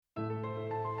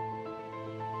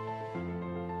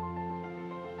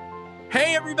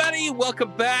Hey, everybody.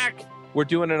 Welcome back. We're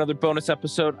doing another bonus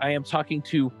episode. I am talking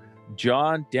to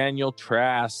John-Daniel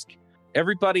Trask.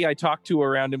 Everybody I talk to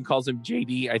around him calls him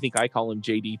JD. I think I call him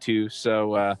JD too.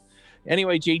 So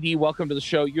anyway, JD, welcome to the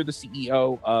show. You're the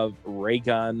CEO of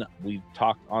Raygun. We've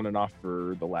talked on and off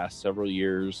for the last several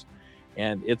years,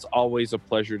 and it's always a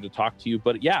pleasure to talk to you.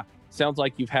 But yeah, sounds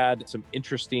like you've had some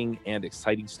interesting and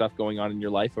exciting stuff going on in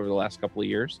your life over the last couple of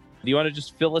years. Do you want to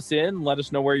just fill us in, let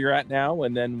us know where you're at now,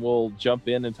 and then we'll jump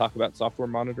in and talk about software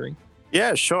monitoring?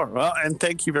 Yeah, sure. Well, and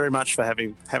thank you very much for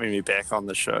having me back on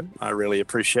the show. I really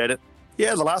appreciate it.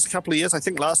 Yeah, the last couple of years, I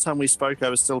think last time we spoke, I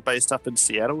was still based up in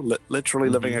Seattle, literally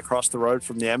living across the road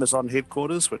from the Amazon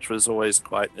headquarters, which was always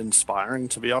quite inspiring,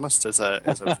 to be honest. As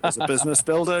a business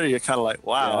builder, you're kind of like,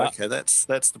 wow, okay, that's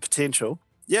the potential.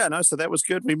 Yeah, no, so that was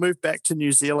good. We moved back to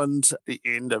New Zealand at the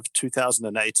end of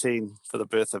 2018 for the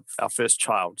birth of our first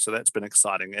child. So that's been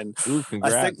exciting. And Ooh,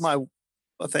 congrats. I think well,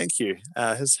 thank you.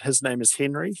 His name is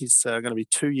Henry. He's going to be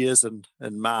 2 years in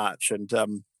March.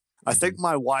 And I think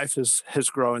my wife has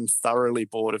grown thoroughly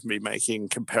bored of me making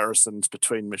comparisons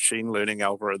between machine learning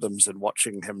algorithms and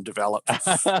watching him develop.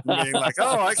 Being like,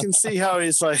 oh, I can see how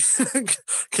he's like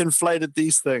conflated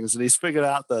these things and he's figured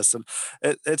out this. And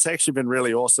it's actually been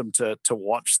really awesome to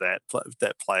watch that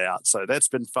play out. So that's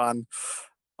been fun.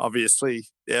 Obviously,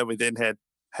 yeah, we then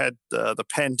had the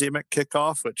pandemic kick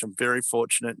off, which I'm very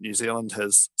fortunate New Zealand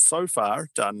has so far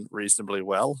done reasonably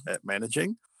well at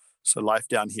managing. So life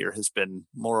down here has been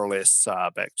more or less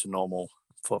back to normal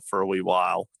for a wee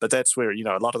while. But that's where,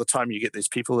 a lot of the time you get these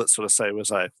people that sort of say,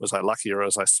 was I lucky or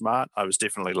was I smart? I was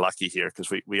definitely lucky here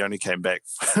because we only came back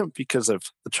because of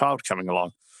the child coming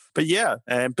along. But yeah,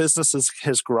 and business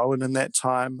has grown in that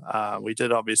time. We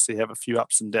did obviously have a few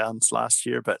ups and downs last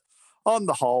year, but on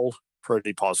the whole,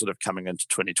 pretty positive coming into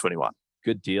 2021.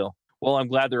 Good deal. Well, I'm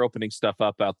glad they're opening stuff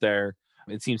up out there.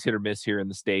 It seems hit or miss here in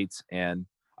the States, and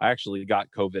I actually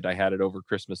got COVID. I had it over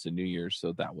Christmas and New Year's,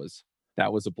 so that was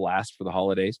a blast for the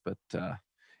holidays. But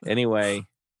anyway,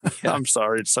 yeah. I'm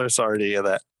sorry. So sorry to hear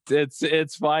that.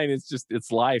 It's fine.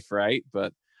 It's life, right?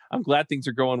 But I'm glad things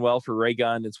are going well for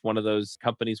Raygun. It's one of those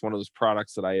companies, one of those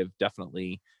products that I have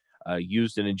definitely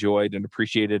used and enjoyed and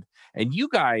appreciated. And you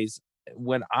guys,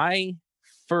 when I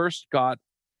first got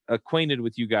acquainted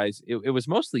with you guys, it was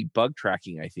mostly bug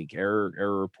tracking, I think,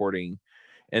 error reporting.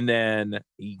 And then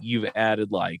you've added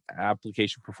like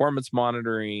application performance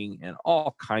monitoring and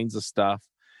all kinds of stuff.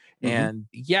 Mm-hmm. And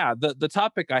yeah, the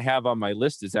topic I have on my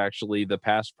list is actually the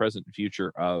past, present, and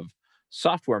future of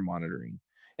software monitoring.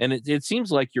 And it seems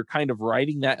like you're kind of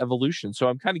riding that evolution. So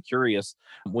I'm kind of curious,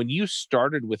 when you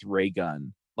started with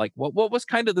Raygun, like what was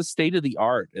kind of the state of the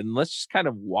art? And let's just kind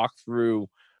of walk through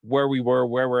where we were,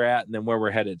 where we're at, and then where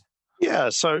we're headed. Yeah,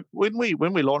 so when we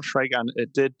launched Raygun,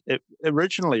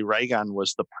 originally Raygun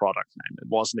was the product name. It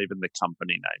wasn't even the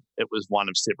company name. It was one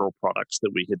of several products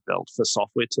that we had built for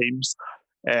software teams.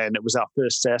 And it was our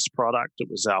first SaaS product. It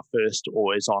was our first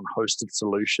always-on hosted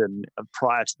solution. And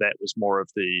prior to that was more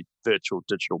of the virtual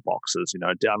digital boxes,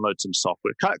 download some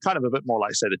software, kind of a bit more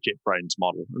like, say, the JetBrains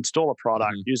model. Install a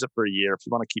product, use it for a year. If you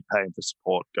want to keep paying for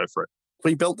support, go for it.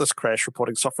 We built this crash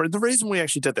reporting software. And the reason we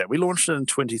actually did that, we launched it in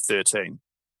 2013.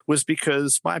 Was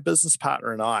because my business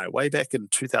partner and I, way back in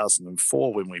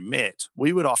 2004 when we met,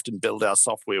 we would often build our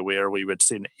software where we would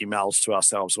send emails to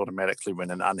ourselves automatically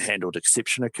when an unhandled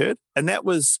exception occurred. And that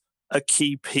was a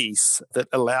key piece that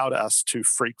allowed us to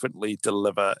frequently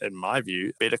deliver, in my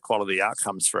view, better quality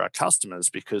outcomes for our customers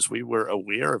because we were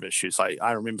aware of issues.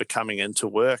 I remember coming into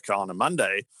work on a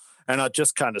Monday and I'd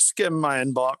just kind of skim my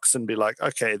inbox and be like,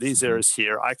 okay, these errors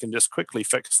here, I can just quickly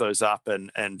fix those up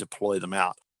and deploy them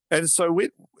out. And so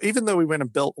even though we went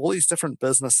and built all these different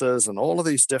businesses and all of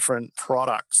these different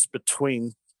products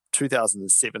between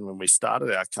 2007 when we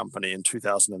started our company and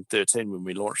 2013 when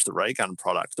we launched the Raygun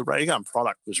product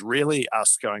was really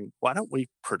us going, why don't we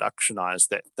productionize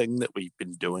that thing that we've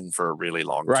been doing for a really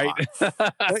long time?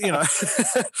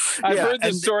 I've heard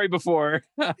this story before.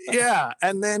 Yeah.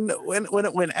 And then when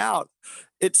it went out,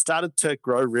 it started to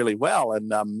grow really well.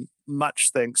 And much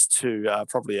thanks to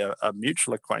probably a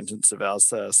mutual acquaintance of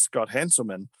ours, Scott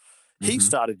Hanselman, he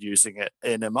started using it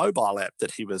in a mobile app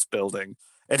that he was building.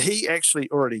 And he actually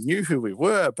already knew who we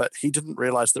were, but he didn't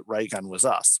realize that Raygun was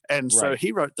us. And so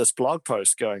he wrote this blog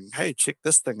post going, hey, check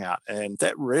this thing out. And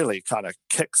that really kind of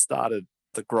kickstarted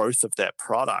the growth of that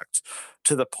product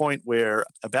to the point where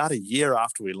about a year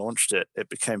after we launched it, it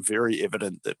became very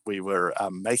evident that we were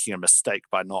making a mistake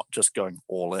by not just going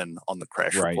all in on the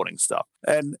crash reporting stuff.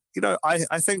 And,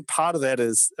 I think part of that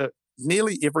is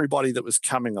nearly everybody that was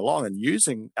coming along and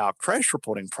using our crash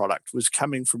reporting product was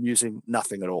coming from using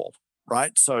nothing at all.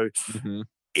 Right. So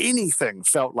anything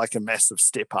felt like a massive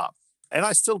step up. And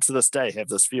I still to this day have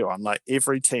this view. I'm like,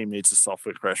 every team needs a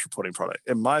software crash reporting product.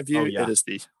 In my view, it is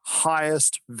the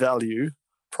highest value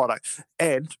product.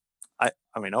 And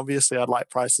I mean, obviously I'd like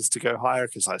prices to go higher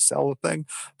because I sell the thing.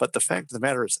 But the fact of the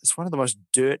matter is it's one of the most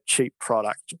dirt cheap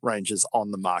product ranges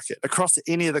on the market across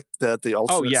any of the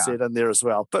ultimate set in there as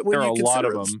well. But when there are you a lot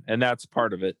of consider them, and that's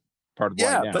part of it, part of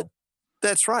why now. but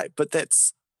that's right. But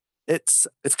it's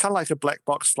kind of like a black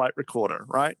box flight recorder,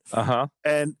 right?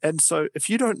 And so if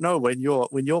you don't know when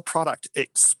your product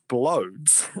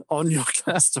explodes on your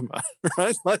customer,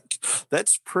 right? Like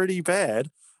that's pretty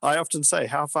bad. I often say,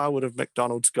 how far would have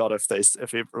McDonald's got if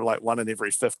like one in every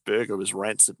fifth burger was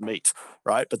rancid meat,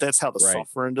 right? But that's how the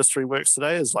software industry works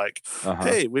today. Is like,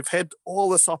 hey, we've had all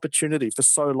this opportunity for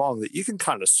so long that you can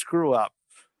kind of screw up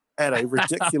at a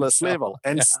ridiculous level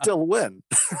and still win,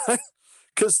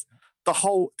 because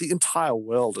the entire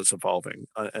world is evolving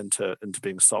into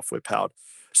being software powered.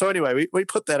 So anyway, we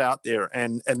put that out there,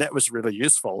 and that was really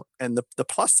useful. And the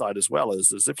plus side as well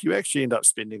is if you actually end up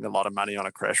spending a lot of money on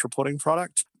a crash reporting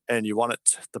product and you want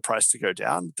the price to go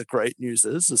down, the great news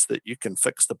is that you can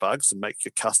fix the bugs and make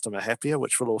your customer happier,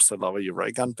 which will also lower your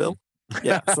Raygun bill.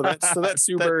 Yeah, so that's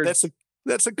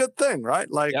a good thing, right?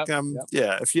 Like,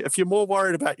 if you're more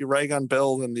worried about your Raygun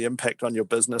bill than the impact on your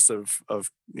business of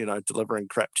delivering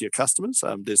crap to your customers,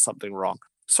 there's something wrong.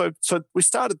 So we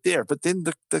started there, but then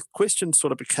the question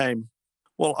sort of became,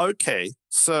 well, okay,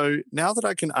 so now that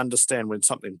I can understand when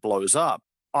something blows up,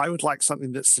 I would like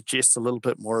something that suggests a little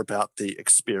bit more about the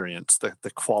experience,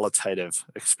 the qualitative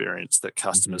experience that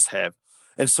customers have.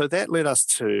 And so that led us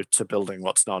to building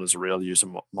what's known as a real user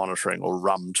monitoring, or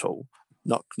RUM tool.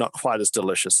 Not quite as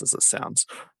delicious as it sounds,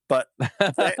 but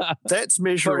that's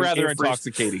measuring. But rather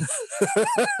intoxicating.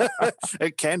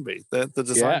 It can be. The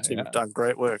design team have done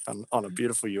great work on a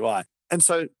beautiful UI. And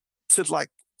so to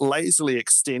like lazily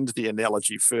extend the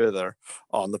analogy further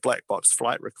on the black box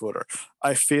flight recorder,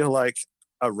 I feel like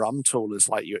a RUM tool is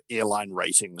like your airline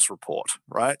ratings report,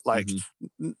 right? Like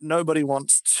nobody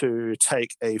wants to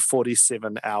take a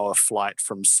 47-hour flight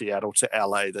from Seattle to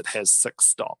LA that has 6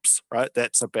 stops, right?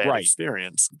 That's a bad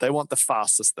experience. They want the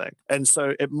fastest thing. And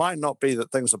so it might not be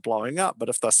that things are blowing up, but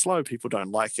if they're slow, people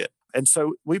don't like it. And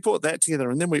so we brought that together,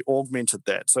 and then we augmented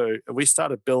that. So we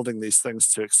started building these things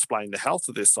to explain the health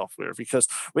of their software, because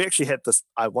we actually had this,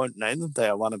 I won't name them, they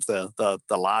are one of the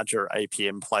larger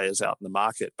APM players out in the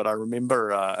market. But I remember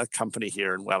a company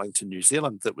here in Wellington, New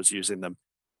Zealand that was using them.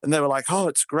 And they were like, oh,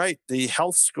 it's great. The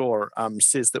health score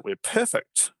says that we're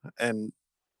perfect.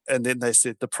 And then they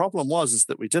said the problem is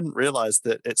that we didn't realize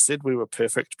that it said we were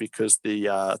perfect because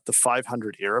the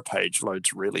 500 error page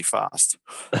loads really fast.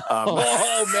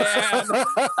 Oh man!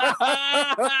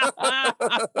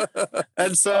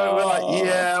 And so we're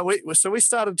like, so we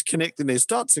started connecting these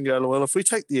dots and go, well, if we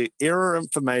take the error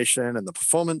information and the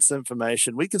performance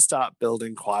information, we can start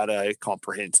building quite a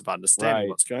comprehensive understanding of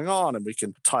what's going on, and we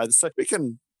can tie this. So we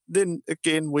can. Then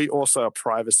again, we also are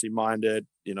privacy minded.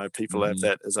 People have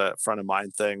that as a front of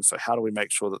mind thing. So how do we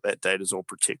make sure that data is all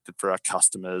protected for our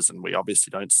customers, and we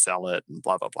obviously don't sell it, and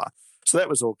blah, blah, blah. So that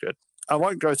was all good. I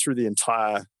won't go through the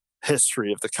entire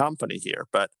history of the company here,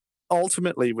 but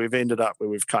ultimately we've ended up where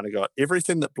we've kind of got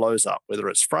everything that blows up, whether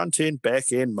it's front end,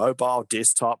 back end, mobile,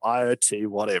 desktop, IoT,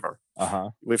 whatever.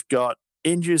 We've got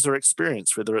end user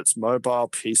experience, whether it's mobile,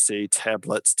 PC,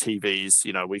 tablets, TVs,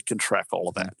 we can track all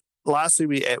of that. Lastly,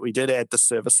 we did add the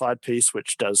server-side piece,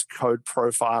 which does code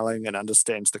profiling and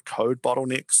understands the code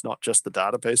bottlenecks, not just the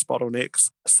database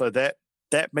bottlenecks. So that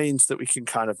means that we can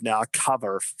kind of now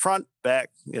cover front,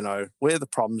 back, where the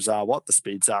problems are, what the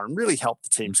speeds are, and really help the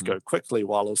teams go quickly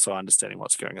while also understanding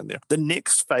what's going on there. The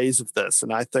next phase of this,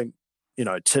 and I think,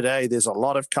 today there's a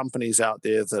lot of companies out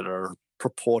there that are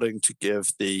purporting to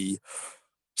give the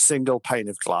single pane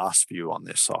of glass view on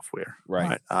their software.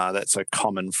 Right? That's a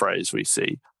common phrase we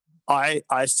see.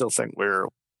 I still think we're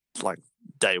like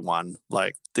day one.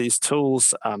 Like these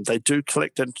tools, they do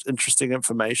collect interesting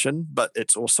information, but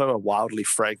it's also a wildly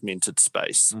fragmented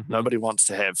space. Nobody wants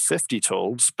to have 50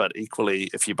 tools, but equally,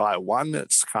 if you buy one,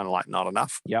 it's kind of like not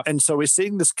enough. And so we're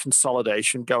seeing this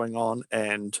consolidation going on,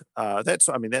 and that's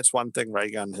one thing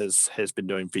Raygun has been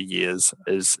doing for years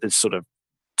is sort of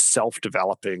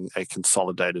self-developing a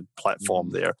consolidated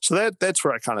platform there. So that's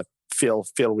where I kind of feel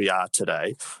we are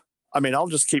today. I mean, I'll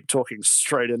just keep talking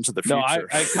straight into the future. No,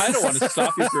 I kind of want to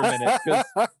stop you for a minute,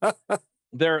 because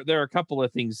there are a couple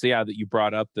of things, that you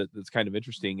brought up that's kind of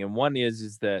interesting. And one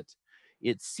is that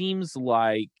it seems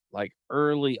like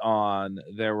early on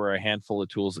there were a handful of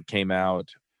tools that came out.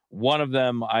 One of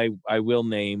them I will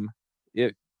name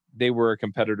it. They were a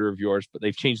competitor of yours, but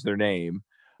they've changed their name.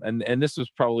 And this was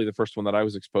probably the first one that I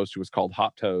was exposed to, was called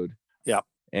Hot Toad. Yeah.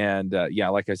 And yeah,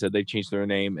 like I said, they changed their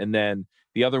name. And then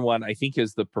the other one, I think,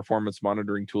 is the performance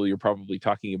monitoring tool you're probably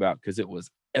talking about, because it was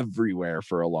everywhere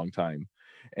for a long time.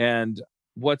 And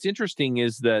what's interesting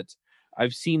is that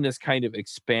I've seen this kind of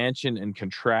expansion and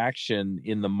contraction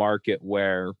in the market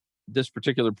where this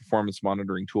particular performance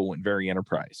monitoring tool went very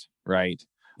enterprise, right?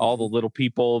 All the little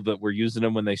people that were using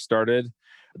them when they started,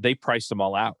 they priced them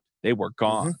all out. They were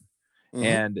gone.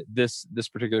 And this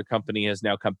particular company has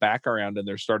now come back around, and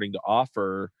they're starting to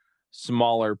offer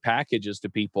smaller packages to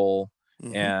people.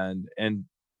 And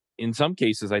in some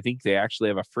cases, I think they actually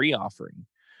have a free offering.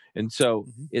 And so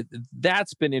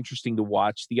that's been interesting to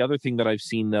watch. The other thing that I've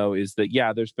seen, though, is that,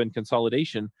 yeah, there's been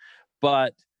consolidation,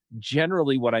 but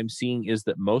generally what I'm seeing is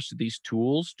that most of these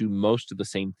tools do most of the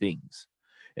same things.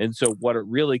 And so what it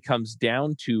really comes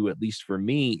down to, at least for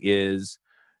me, is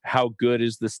how good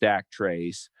is the stack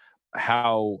trace?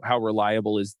 How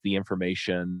reliable is the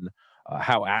information?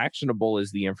 How actionable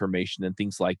is the information, and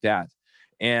things like that.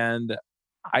 And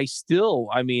I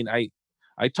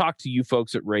talked to you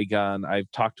folks at Raygun. I've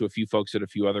talked to a few folks at a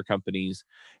few other companies,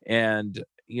 and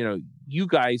you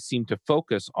guys seem to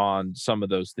focus on some of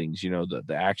those things. The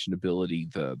actionability,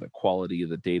 the quality of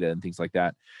the data, and things like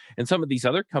that. And some of these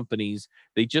other companies,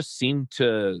 they just seem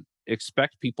to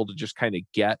expect people to just kind of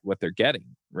get what they're getting,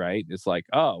 right? It's like,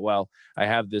 oh, well, I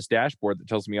have this dashboard that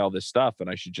tells me all this stuff, and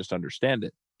I should just understand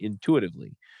it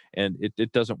intuitively. And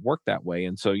it doesn't work that way.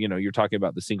 And so, you're talking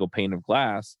about the single pane of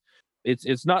glass.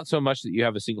 It's not so much that you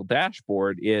have a single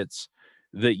dashboard, it's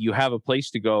that you have a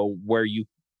place to go where you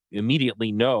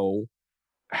immediately know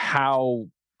how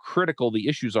critical the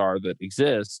issues are that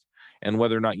exist, and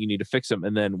whether or not you need to fix them,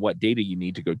 and then what data you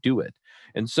need to go do it.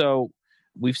 And so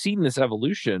we've seen this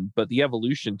evolution, but the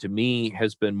evolution to me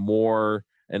has been more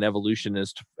an evolution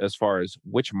as far as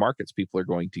which markets people are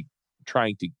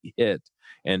trying to hit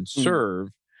and serve.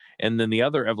 And then the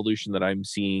other evolution that I'm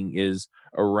seeing is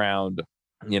around,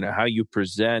 how you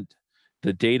present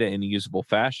the data in a usable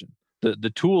fashion.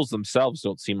 The tools themselves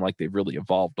don't seem like they've really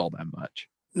evolved all that much.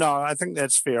 No, I think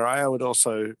that's fair. I would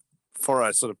also, before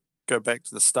I sort of go back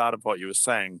to the start of what you were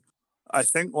saying, I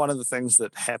think one of the things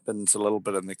that happens a little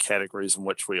bit in the categories in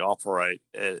which we operate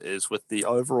is with the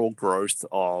overall growth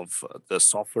of the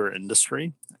software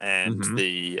industry and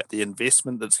the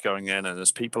investment that's going in, and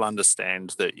as people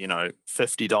understand that,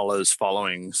 $50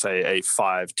 following, say, a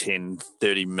 $5, $10,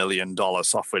 $30 million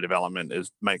software development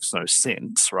makes no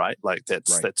sense, right? Like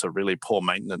that's a really poor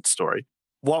maintenance story.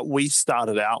 What we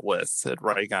started out with at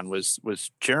Raygun was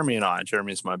Jeremy and I.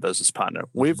 Jeremy's my business partner.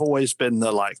 We've always been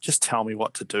just tell me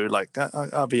what to do. Like,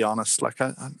 I'll be honest, I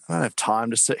don't have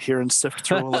time to sit here and sift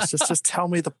through all this. Just tell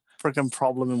me the friggin'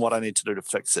 problem and what I need to do to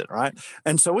fix it, right?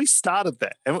 And so we started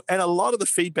that. And a lot of the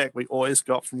feedback we always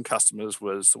got from customers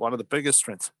was one of the biggest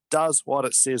strengths, does what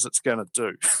it says it's going to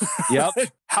do. Yep.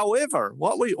 However,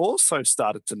 what we also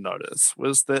started to notice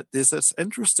was that there's this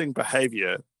interesting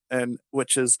behavior, and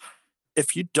which is,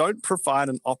 if you don't provide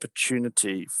an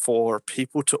opportunity for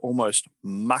people to almost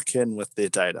muck in with their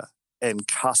data and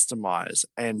customize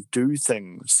and do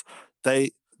things,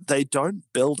 they don't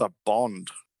build a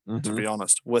bond, to be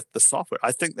honest, with the software.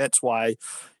 I think that's why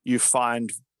you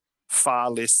find far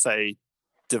less, say,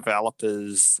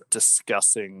 developers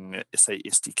discussing, say,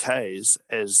 SDKs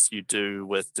as you do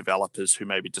with developers who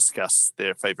maybe discuss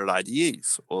their favorite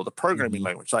IDEs or the programming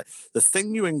language. Like, the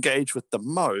thing you engage with the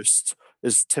most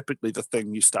is typically the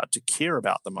thing you start to care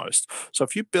about the most. So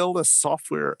if you build a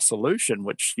software solution,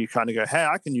 which you kind of go, hey,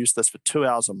 I can use this for 2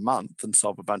 hours a month and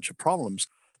solve a bunch of problems,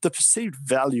 the perceived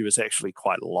value is actually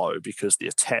quite low because the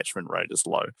attachment rate is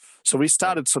low. So we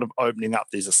started sort of opening up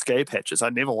these escape hatches. I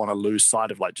never want to lose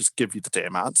sight of just give you the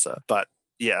damn answer. But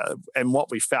yeah, and what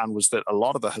we found was that a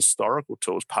lot of the historical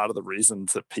tools, part of the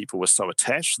reasons that people were so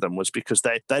attached to them was because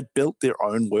they'd built their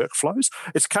own workflows.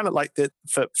 It's kind of like that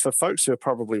for folks who are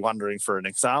probably wondering for an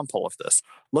example of this,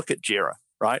 look at Jira,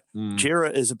 right?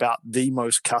 Jira is about the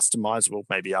most customizable,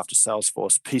 maybe after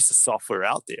Salesforce, piece of software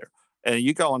out there. And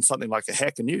you go on something like a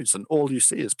Hacker News, and all you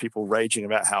see is people raging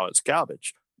about how it's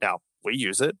garbage. Now, we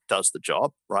use it, does the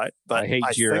job, right? But I hate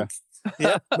Jira.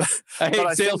 Yeah. I hate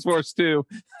Salesforce too.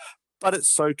 But it's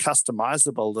so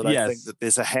customizable that I think that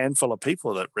there's a handful of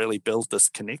people that really build this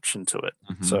connection to it.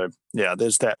 So yeah,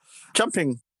 there's that.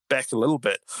 Jumping back a little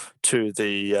bit to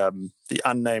the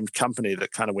unnamed company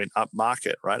that kind of went up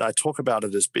market, right? I talk about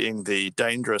it as being the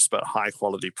dangerous but high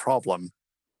quality problem,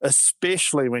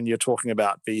 especially when you're talking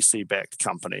about VC-backed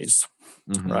companies,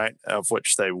 right? Of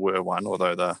which they were one,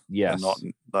 although they're not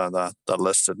they're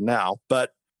listed now.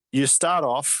 But you start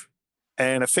off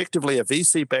And effectively, a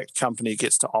VC-backed company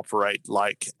gets to operate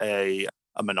like a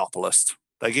monopolist.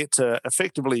 They get to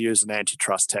effectively use an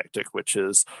antitrust tactic, which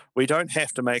is we don't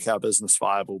have to make our business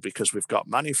viable because we've got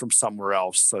money from somewhere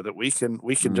else, so that we can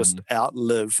just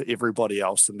outlive everybody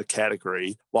else in the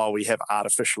category while we have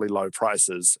artificially low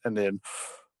prices. And then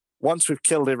once we've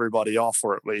killed everybody off,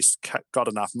 or at least got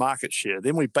enough market share,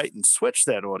 then we bait and switch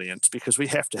that audience because we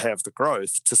have to have the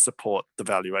growth to support the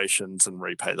valuations and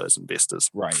repay those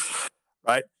investors.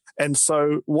 Right. And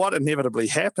so what inevitably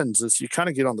happens is you kind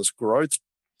of get on this growth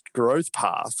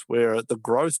path where the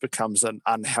growth becomes an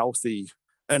unhealthy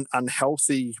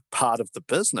part of the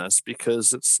business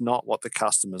because it's not what the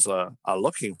customers are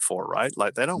looking for, right?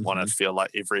 Like they don't want to feel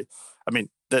like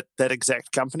that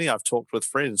exact company, I've talked with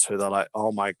friends who they're like,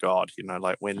 oh my God,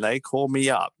 like when they call me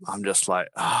up, I'm just like,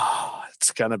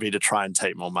 it's going to be to try and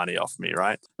take more money off me,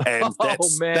 right? And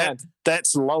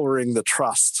that's lowering the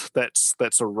trust.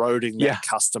 That's eroding that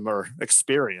customer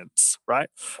experience, right?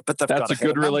 But that's a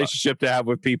good relationship to have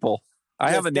with people.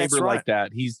 I have a neighbor like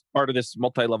that. He's part of this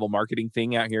multi-level marketing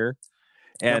thing out here,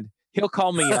 and he'll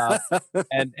call me up,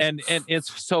 and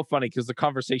it's so funny because the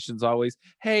conversation's always,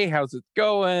 "Hey, how's it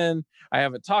going? I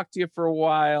haven't talked to you for a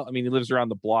while." I mean, he lives around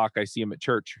the block. I see him at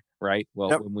church, right? Well,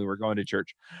 when we were going to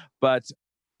church, but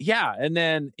yeah, and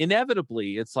then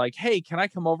inevitably, it's like, "Hey, can I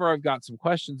come over? I've got some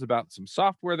questions about some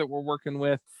software that we're working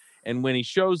with." And when he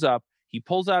shows up, he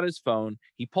pulls out his phone,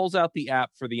 he pulls out the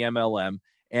app for the MLM.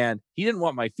 And he didn't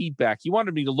want my feedback. He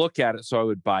wanted me to look at it so I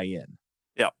would buy in.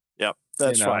 Yep,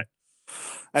 that's right.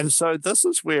 And so this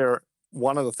is where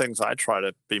one of the things I try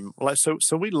to be like. So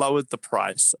we lowered the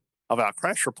price of our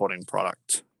crash reporting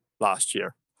product last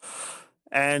year,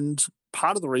 and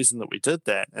part of the reason that we did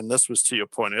that, and this was to your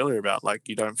point earlier about like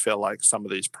you don't feel like some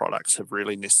of these products have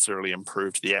really necessarily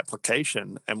improved the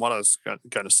application. And what I was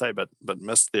going to say, but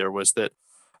missed there, was that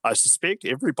I suspect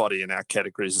everybody in our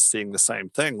categories is seeing the same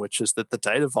thing, which is that the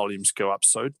data volumes go up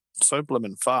so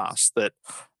blimmin' fast that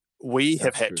we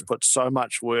have had to put so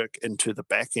much work into the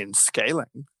back end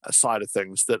scaling side of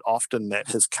things that often that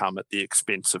has come at the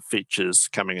expense of features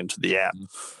coming into the app.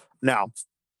 Now,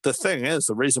 the thing is,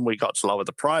 the reason we got to lower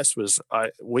the price was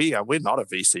we're not a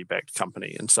VC backed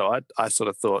company, and so I sort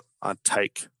of thought I'd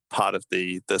take part of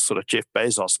the sort of Jeff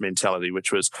Bezos mentality,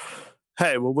 which was,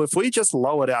 hey, well, if we just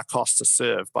lowered our cost to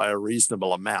serve by a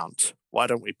reasonable amount, why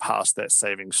don't we pass that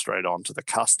saving straight on to the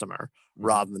customer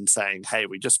rather than saying, hey,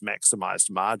 we just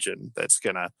maximized margin that's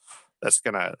gonna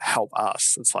help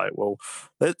us? It's like, well,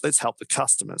 let's help the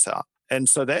customers out. And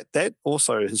so that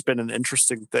also has been an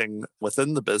interesting thing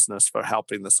within the business for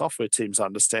helping the software teams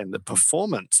understand that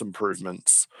performance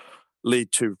improvements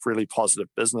lead to really positive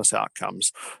business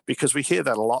outcomes, because we hear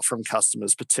that a lot from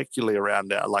customers, particularly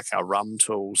around our RUM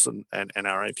tools and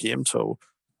our APM tool,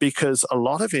 because a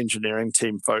lot of engineering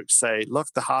team folks say, look,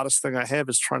 the hardest thing I have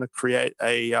is trying to create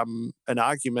an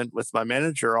argument with my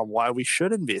manager on why we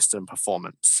should invest in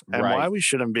performance and why we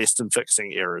should invest in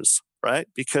fixing errors, right?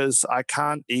 Because I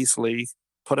can't easily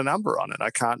put a number on it. I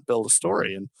can't build a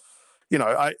story. And,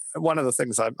 one of the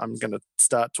things I'm going to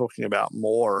start talking about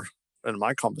more in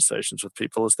my conversations with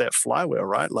people is that flywheel,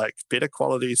 right? Like better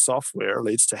quality software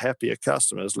leads to happier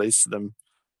customers, leads to them,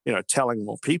 telling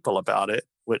more people about it,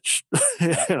 which,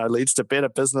 leads to better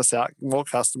business out, more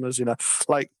customers,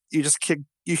 like you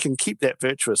can keep that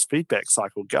virtuous feedback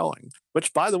cycle going,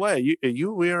 which, by the way, are you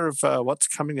aware of what's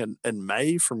coming in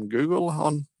May from Google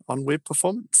on web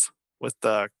performance with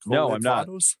the No, I'm not.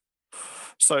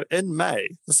 So in May,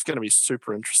 this is going to be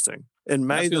super interesting. In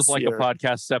May, that feels like a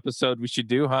podcast episode we should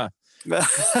do, huh?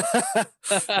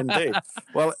 Indeed.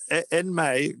 Well, in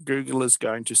May, Google is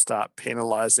going to start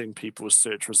penalizing people's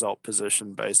search result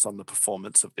position based on the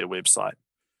performance of their website.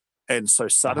 And so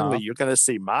suddenly you're going to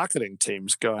see marketing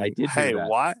teams going, hey,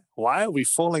 why are we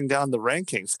falling down the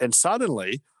rankings? And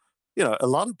suddenly, a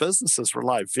lot of businesses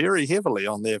rely very heavily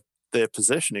on their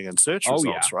positioning and search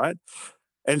results, right?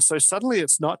 And so suddenly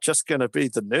it's not just going to be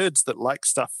the nerds that like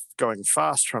stuff going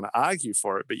fast trying to argue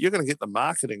for it, but you're going to get the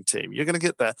marketing team. You're going to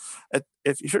get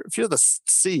if you're the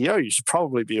CEO, you should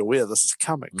probably be aware this is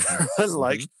coming.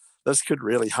 This could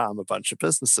really harm a bunch of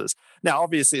businesses. Now,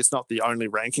 obviously, it's not the only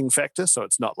ranking factor. So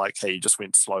it's not like, hey, you just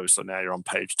went slow, so now you're on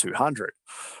page 200.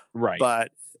 Right.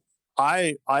 But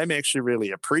I'm actually really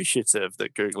appreciative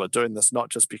that Google are doing this, not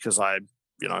just because I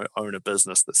own a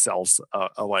business that sells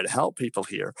a way to help people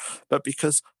here, but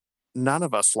because none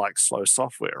of us like slow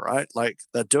software, right? Like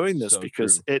they're doing this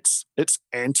because it's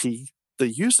anti the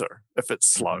user if it's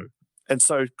slow. And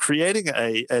so creating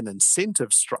an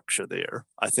incentive structure there,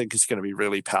 I think, is going to be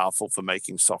really powerful for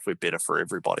making software better for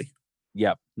everybody.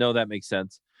 Yep. No, that makes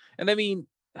sense. And I mean,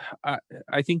 I,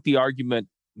 I think the argument,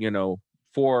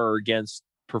 for or against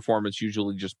performance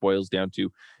usually just boils down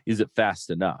to, is it fast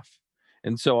enough?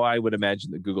 And so I would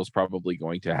imagine that Google's probably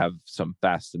going to have some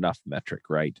fast enough metric,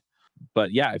 right?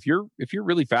 But yeah, if you're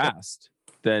really Yep. fast,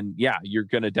 then yeah, you're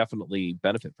going to definitely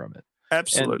benefit from it. And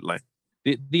Absolutely.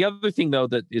 the other thing though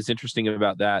that is interesting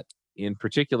about that in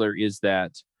particular is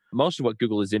that most of what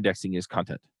Google is indexing is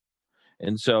content.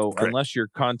 And so Correct. unless your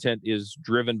content is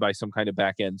driven by some kind of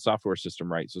back end software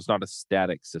system, right? So it's not a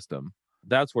static system.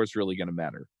 That's where it's really going to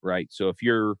matter, right? So if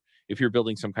you're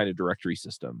building some kind of directory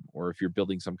system, or if you're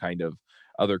building some kind of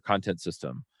other content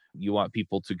system, you want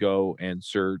people to go and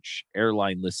search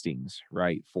airline listings,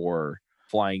 right? For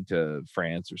flying to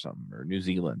France or something, or New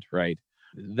Zealand, right?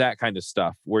 That kind of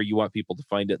stuff where you want people to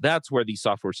find it. That's where these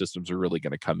software systems are really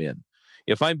going to come in.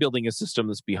 If I'm building a system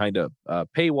that's behind a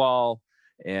paywall,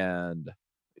 and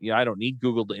I don't need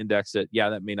Google to index it, yeah,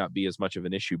 that may not be as much of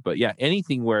an issue. But yeah,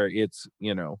 anything where it's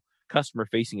customer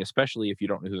facing, especially if you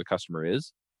don't know who the customer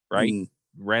is, right? Mm.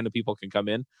 Random people can come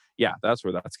in. Yeah, that's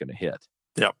where that's going to hit.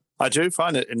 Yep. I do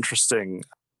find it interesting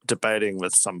debating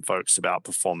with some folks about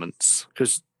performance,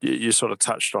 because you sort of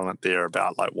touched on it there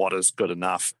about like what is good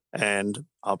enough. And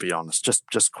I'll be honest,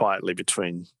 just quietly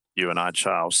between you and I,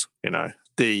 Charles,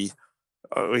 the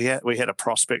we had a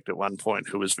prospect at one point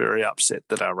who was very upset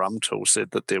that our rum tool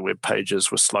said that their web pages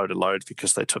were slow to load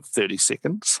because they took 30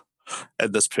 seconds.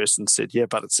 And this person said, yeah,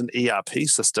 but it's an ERP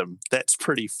system. That's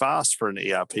pretty fast for an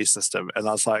ERP system. And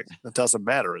I was like, it doesn't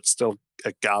matter. It's still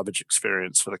a garbage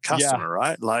experience for the Yeah. customer,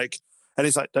 right? Like, and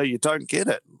he's like, no, you don't get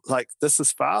it. Like, this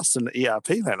is fast in the ERP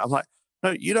land. I'm like,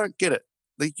 no, you don't get it.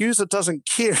 The user doesn't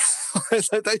care.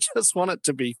 They just want it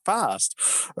to be fast,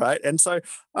 right? And so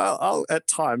I'll at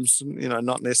times,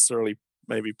 not necessarily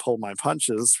maybe pull my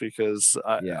punches, because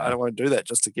I Yeah. don't want to do that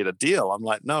just to get a deal. I'm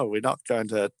like, no, we're not going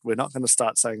to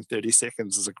start saying 30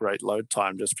 seconds is a great load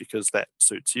time just because that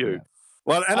suits you. Yeah.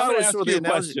 Well, and I'm I going to always ask saw you the a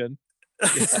analogy. question.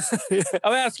 Yeah.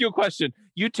 I'm going to ask you a question.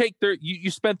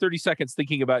 You spend 30 seconds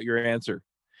thinking about your answer.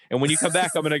 And when you come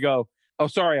back, I'm going to go, oh,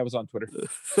 sorry, I was on Twitter.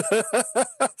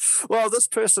 Well, this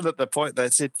person at the point, they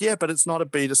said, yeah, but it's not a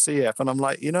B2C app. And I'm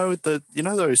like,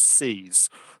 those C's,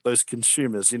 those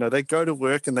consumers, they go to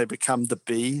work and they become the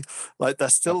B, like they're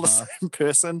still the Uh-huh. same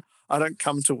person. I don't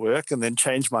come to work and then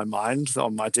change my mind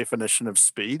on my definition of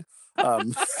speed.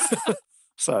 Um,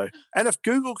 and if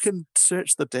Google can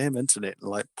search the damn internet in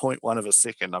like zero point 0.1 of a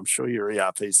second, I'm sure your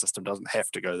ERP system doesn't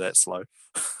have to go that slow.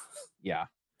 Yeah.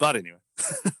 But anyway.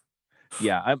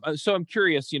 Yeah. I'm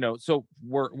curious, so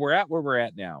we're at where we're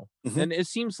at now. Mhm. And it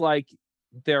seems like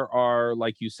there are,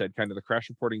 like you said, kind of the crash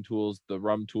reporting tools, the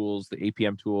rum tools, the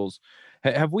APM tools.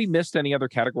 Have we missed any other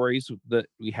categories that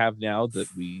we have now that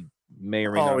we may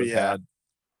or may Oh, not have yeah. had?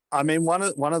 I mean, one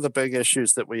of the big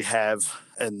issues that we have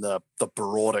in the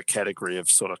broader category of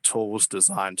sort of tools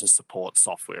designed to support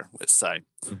software, let's say,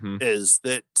 Hmm. is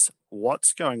that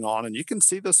what's going on, and you can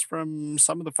see this from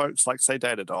some of the folks like, say,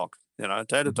 Datadog. Hmm.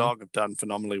 Datadog have done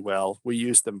phenomenally well. We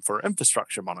use them for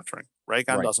infrastructure monitoring.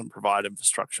 Raygun Right. doesn't provide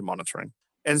infrastructure monitoring.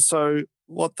 And so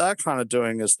what they're kind of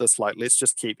doing is this, like, let's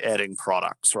just keep adding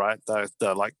products, right?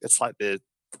 They're like, it's like they're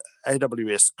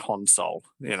AWS console.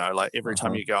 Like every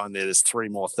time Uh-huh. you go in there, there's three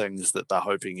more things that they're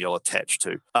hoping you'll attach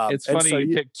to. It's And funny so you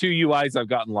you picked two UIs I've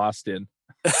gotten lost in.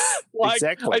 Like, I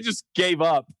exactly. just gave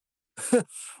up.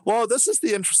 Well, this is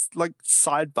the interest, like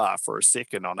sidebar for a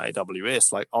second on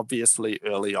AWS. Like obviously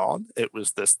early on, it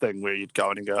was this thing where you'd go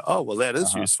in and go, oh, well, that is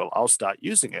Uh-huh. useful. I'll start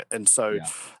using it. And so Yeah.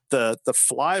 the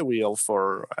flywheel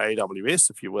for AWS,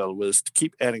 if you will, was to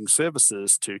keep adding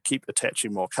services, to keep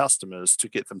attaching more customers, to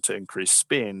get them to increase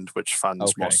spend, which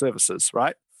funds more Okay. services,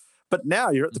 right? But now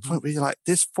you're at the Hmm. point where you're like,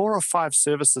 there's 4 or 5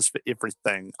 services for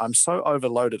everything. I'm so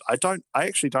overloaded. I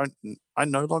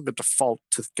no longer default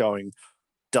to going,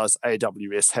 does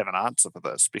AWS have an answer for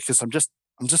this? Because I'm just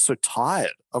so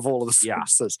tired of all of the Yeah.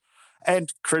 services.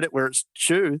 And credit where it's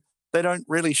due, they don't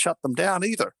really shut them down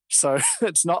either. So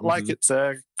it's not like Hmm. it's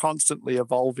a constantly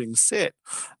evolving set.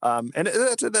 And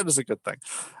that is a good thing.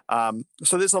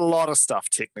 So there's a lot of stuff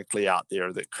technically out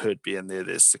there that could be in there.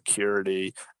 There's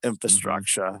security, Hmm.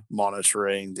 infrastructure,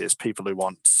 monitoring. There's people who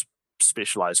want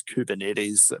specialized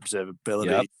Kubernetes Yep.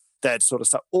 observability, that sort of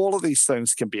stuff. All of these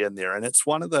things can be in there. And it's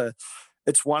one of the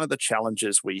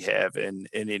challenges we have in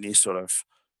any sort of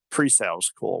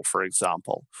pre-sales call, for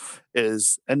example,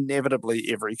 is inevitably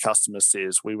every customer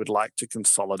says, we would like to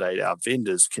consolidate our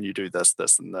vendors. Can you do this,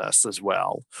 this, and this as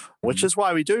well? Which Hmm. is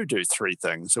why we do three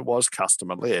things. It was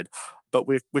customer led, but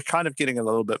we're kind of getting a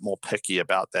little bit more picky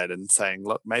about that and saying,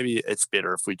 look, maybe it's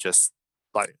better if we just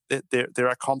like there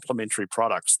are complementary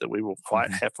products that we will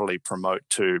quite happily promote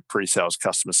to pre-sales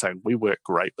customers, saying we work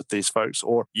great with these folks,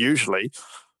 or usually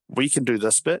we can do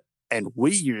this bit and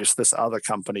we use this other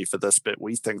company for this bit.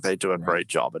 We think they do a great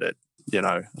job at it,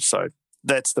 so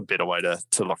that's the better way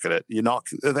to look at it.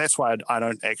 That's why I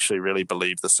don't actually really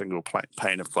believe the single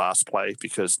pane of glass play,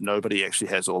 because nobody actually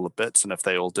has all the bits, and if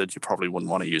they all did, you probably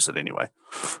wouldn't want to use it anyway.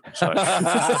 So.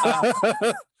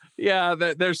 Yeah,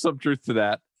 there's some truth to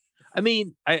that. I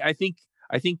mean, I think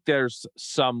there's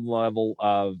some level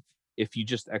of, if you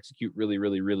just execute really,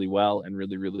 really, really well and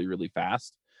really, really, really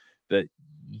fast, that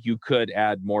you could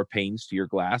add more panes to your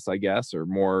glass, I guess, or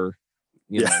more,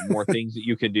 more things that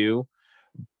you can do.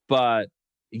 But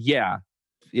yeah,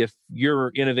 if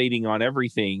you're innovating on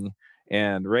everything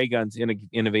and Raygun's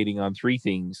innovating on 3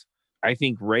 things, I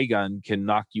think Raygun can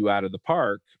knock you out of the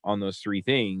park on those 3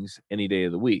 things any day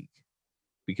of the week,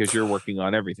 because you're working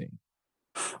on everything.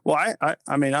 Well,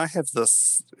 I mean, I have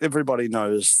this, everybody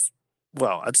knows,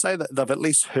 well, I'd say that they've at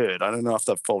least heard, I don't know if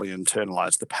they've fully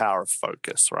internalized the power of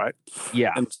focus, right?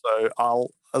 Yeah. And so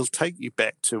I'll take you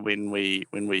back to when we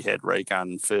had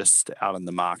Raygun first out in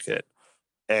the market,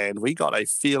 and we got a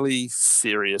fairly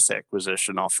serious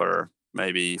acquisition offer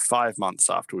maybe 5 months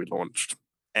after we launched.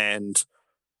 And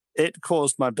it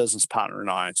caused my business partner and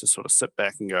I to sort of sit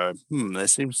back and go, there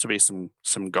seems to be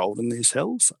some gold in these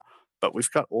hills, but we've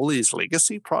got all these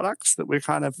legacy products that we're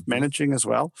kind of managing as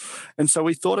well. And so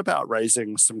we thought about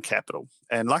raising some capital.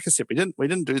 And like I said, we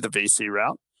didn't do the VC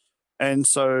route. And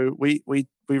so we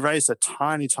raised a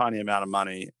tiny amount of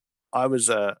money. I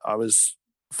was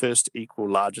first equal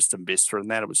largest investor in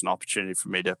that. It was an opportunity for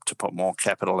me to put more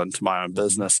capital into my own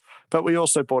business. But we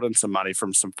also brought in some money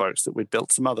from some folks that we'd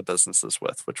built some other businesses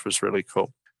with, which was really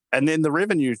cool. And then the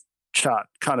revenue chart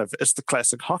it's the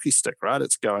classic hockey stick, right?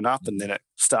 It's going up and then it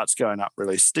starts going up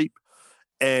really steep.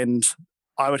 And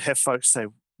I would have folks say,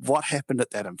 what happened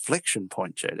at that inflection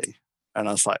point, JD? And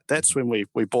I was like, that's when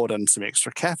we brought in some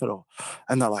extra capital.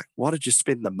 And they're like, what did you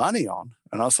spend the money on?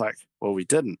 And I was like, well, we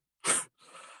didn't.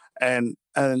 And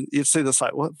you'd see this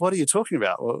like, what are you talking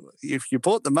about? Well, if you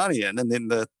brought the money in and then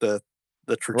the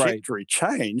trajectory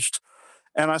changed.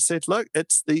 And I said, look,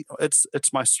 it's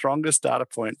my strongest data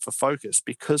point for focus,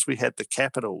 because we had the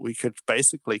capital. We could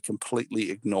basically completely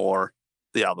ignore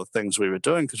the other things we were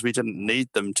doing because we didn't need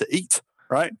them to eat.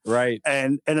 Right.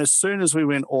 And as soon as we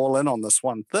went all in on this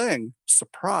one thing,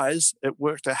 surprise, it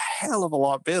worked a hell of a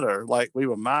lot better. Like, we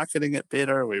were marketing it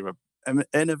better. We were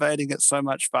innovating it so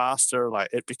much faster. Like,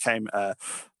 it became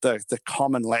the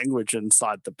common language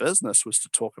inside the business was to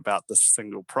talk about this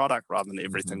single product rather than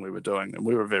everything we were doing. And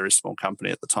we were a very small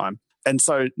company at the time. And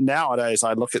so nowadays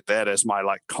I look at that as my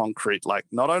concrete,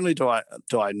 not only do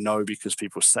I know because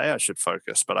people say I should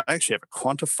focus, but I actually have a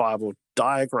quantifiable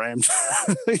diagram,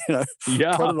 put it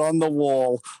on the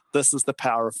wall. This is the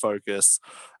power of focus.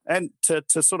 And to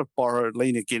sort of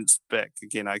lean against back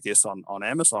again, I guess, on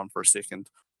Amazon for a second,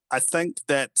 I think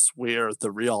that's where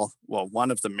one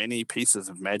of the many pieces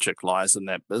of magic lies in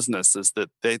that business, is that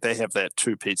they have that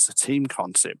 2-pizza team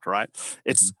concept, right?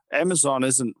 It's Amazon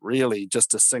isn't really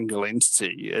just a single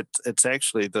entity. It's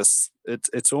actually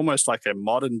it's almost like a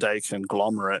modern day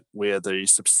conglomerate where the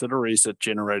subsidiaries are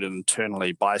generated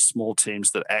internally by small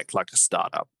teams that act like a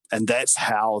startup. And that's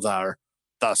how they're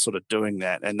sort of doing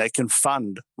that. And they can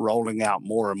fund rolling out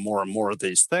more and more and more of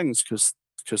these things because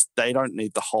they don't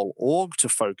need the whole org to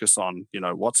focus on,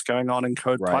 what's going on in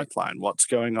code pipeline, what's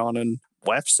going on in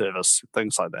WAF service,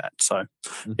 things like that. So,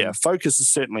 focus is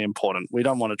certainly important. We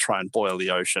don't want to try and boil the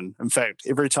ocean. In fact,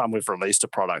 every time we've released a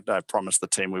product, I promised the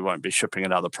team we won't be shipping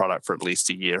another product for at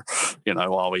least a year,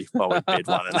 while we bed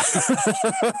one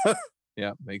in.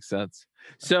 Yeah, makes sense.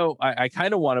 So I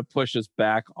kind of want to push us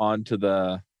back onto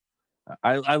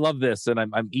I love this, and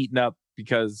I'm eating up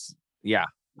because,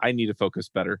 I need to focus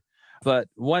better. But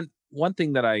one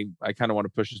thing that I kind of want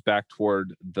to push us back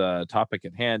toward the topic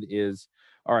at hand is,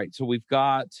 all right, so we've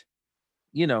got,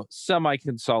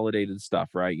 semi-consolidated stuff,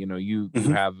 right? You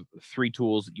have 3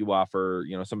 tools that you offer.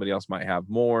 Somebody else might have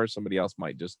more. Somebody else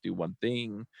might just do one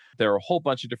thing. There are a whole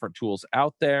bunch of different tools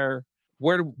out there.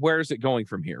 Where is it going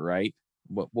from here, right?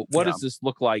 What does this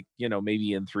look like,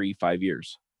 maybe in 3-5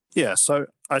 years? Yeah, so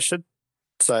I should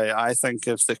say, I think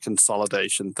if the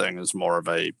consolidation thing is more of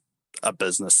a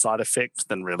business side effect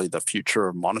than really the future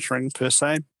of monitoring per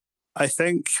se. I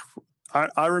think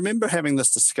I remember having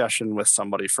this discussion with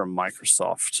somebody from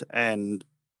Microsoft, and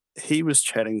he was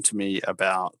chatting to me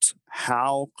about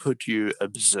how could you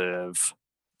observe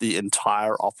the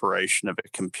entire operation of a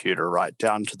computer, right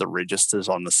down to the registers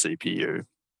on the CPU,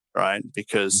 right?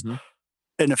 Because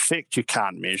in effect, you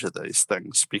can't measure these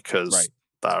things because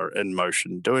they're in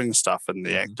motion doing stuff, and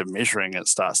the act of measuring it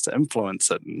starts to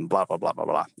influence it, and blah, blah, blah, blah,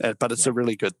 blah. But it's a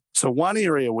really good. So one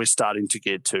area we're starting to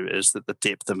get to is that the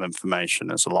depth of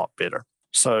information is a lot better.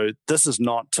 So this is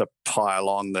not to pile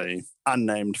on the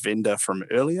unnamed vendor from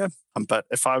earlier, but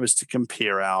if I was to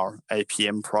compare our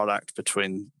APM product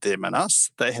between them and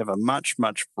us, they have a much,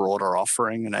 much broader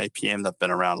offering in APM. They've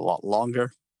been around a lot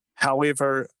longer.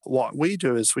 However, what we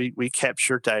do is we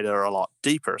capture data a lot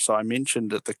deeper. So I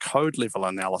mentioned at the code level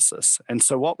analysis. And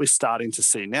so what we're starting to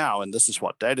see now, and this is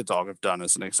what Datadog have done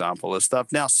as an example, is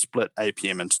they've now split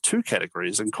APM into two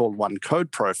categories and called one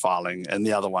code profiling and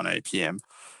the other one APM.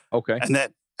 Okay.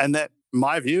 And that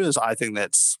my view is I think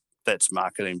that's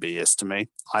marketing BS to me.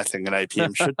 I think an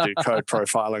APM should do code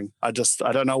profiling. I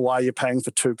don't know why you're paying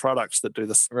for two products that do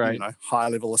this, high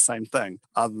level the same thing,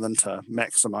 other than to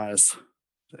maximize,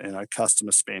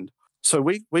 customer spend. So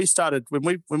we started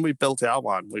when we built our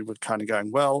one, we were kind of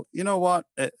going, well, you know what?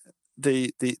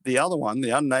 The other one, the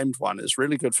unnamed one, is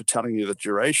really good for telling you the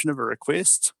duration of a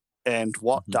request and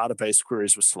what database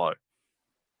queries were slow.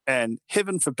 And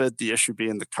heaven forbid the issue be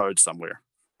in the code somewhere,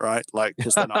 right? Like,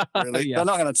 because they're not really, they're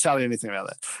not going to tell you anything about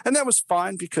that. And that was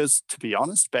fine because, to be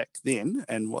honest, back then,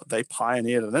 and what they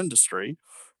pioneered an industry,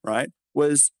 right,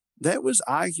 was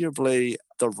arguably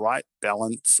the right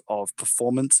balance of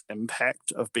performance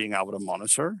impact of being able to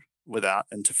monitor without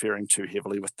interfering too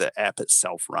heavily with the app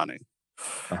itself running.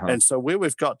 And so where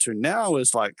we've got to now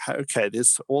is like, okay,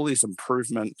 there's all these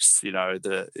improvements,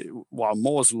 while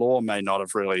Moore's law may not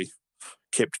have really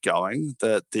kept going,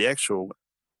 the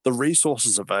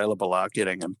resources available are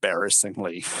getting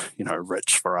embarrassingly,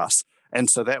 rich for us. And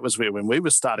so that was where, when we were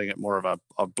starting at more of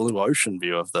a blue ocean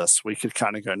view of this, we could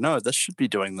kind of go, no, this should be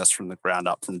doing this from the ground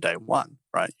up from day one,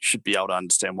 right? You should be able to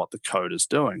understand what the code is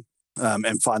doing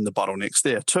and find the bottlenecks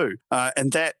there too.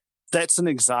 And that's an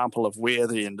example of where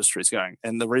the industry is going.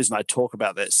 And the reason I talk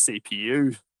about that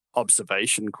CPU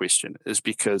observation question is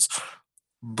because,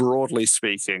 broadly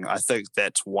speaking, I think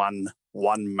that's one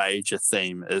major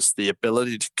theme is the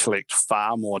ability to collect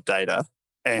far more data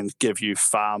and give you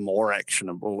far more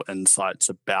actionable insights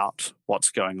about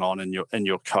what's going on in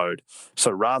your code.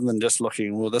 So rather than just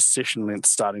looking, well, this session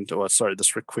length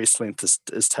this request length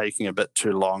is taking a bit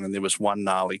too long, and there was one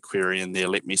gnarly query in there,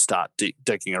 let me start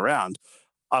digging around.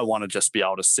 I want to just be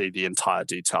able to see the entire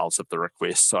details of the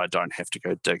request so I don't have to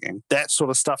go digging. That sort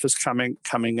of stuff is coming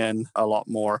in a lot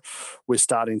more. We're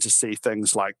starting to see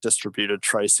things like distributed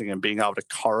tracing and being able to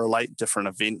correlate different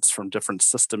events from different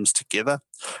systems together.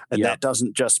 And that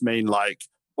doesn't just mean like,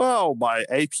 well, my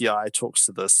API talks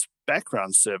to this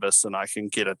background service and I can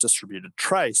get a distributed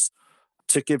trace.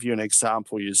 To give you an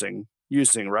example using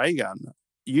Raygun,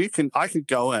 I could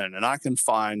go in and I can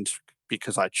find,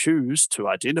 because I choose to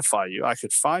identify you, I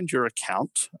could find your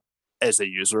account as a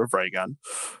user of Raygun.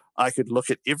 I could look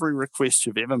at every request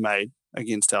you've ever made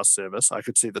against our service. I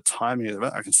could see the timing of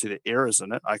it. I can see the errors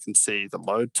in it. I can see the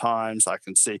load times. I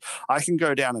can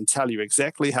go down and tell you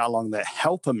exactly how long that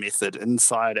helper method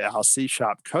inside our C#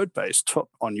 code base took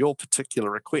on your particular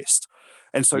request.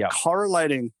 And so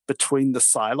correlating between the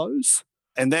silos,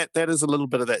 and that is a little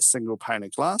bit of that single pane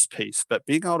of glass piece, but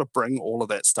being able to bring all of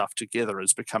that stuff together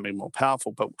is becoming more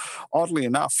powerful. But oddly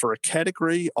enough, for a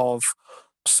category of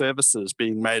services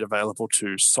being made available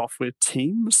to software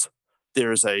teams,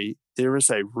 there is a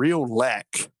real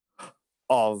lack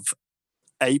of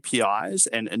APIs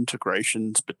and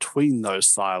integrations between those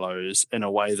silos in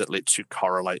a way that lets you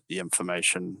correlate the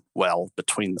information well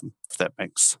between them, if that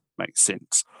makes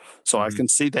sense. So I can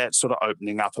see that sort of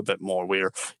opening up a bit more,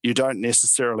 where you don't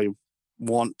necessarily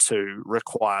want to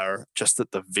require just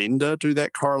that the vendor do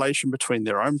that correlation between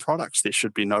their own products. There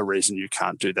should be no reason you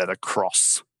can't do that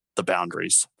across the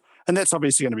boundaries. And that's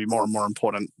obviously going to be more and more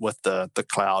important with the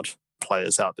cloud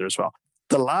players out there as well.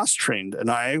 The last trend,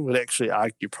 and I would actually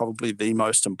argue probably the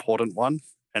most important one,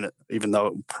 and even though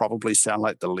it would probably sound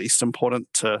like the least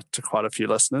important to quite a few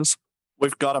listeners,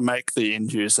 we've got to make the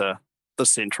end user the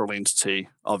central entity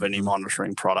of any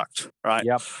monitoring product, right?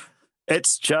 Yep.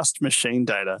 It's just machine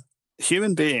data.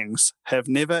 Human beings have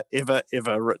never, ever,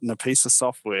 ever written a piece of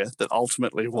software that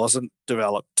ultimately wasn't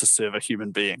developed to serve a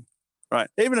human being, right?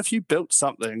 Even if you built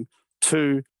something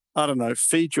to, I don't know,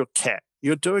 feed your cat,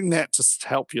 you're doing that to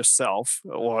help yourself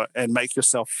and make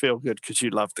yourself feel good because you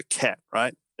love the cat,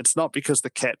 right? It's not because the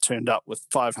cat turned up with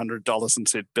 $500 and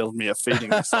said, build me a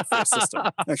feeding software system,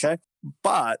 okay?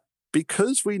 But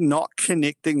because we're not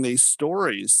connecting these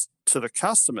stories to the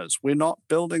customers, we're not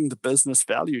building the business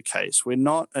value case, we're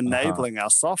not enabling our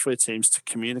software teams to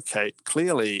communicate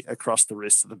clearly across the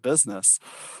rest of the business,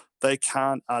 they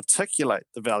can't articulate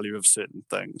the value of certain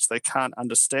things. They can't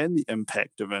understand the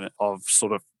impact of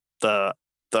sort of the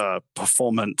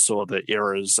performance or the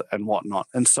errors and whatnot.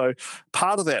 And so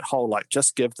part of that whole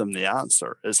just give them the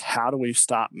answer is how do we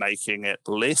start making it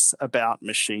less about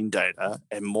machine data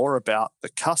and more about the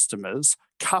customers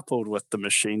coupled with the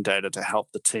machine data to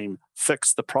help the team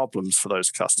fix the problems for those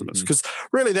customers. Because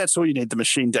really that's all you need the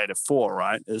machine data for,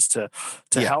 right? Is to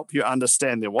help you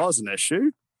understand there was an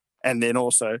issue, and then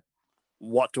also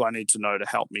what do I need to know to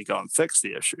help me go and fix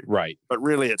the issue? Right. But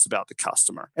really, it's about the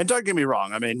customer. And don't get me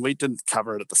wrong. I mean, we didn't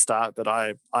cover it at the start, but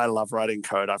I love writing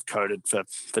code. I've coded for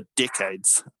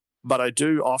decades. But I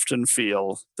do often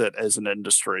feel that as an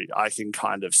industry, I can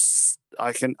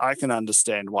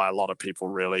understand why a lot of people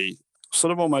really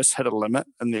sort of almost hit a limit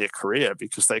in their career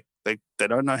because they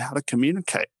don't know how to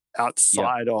communicate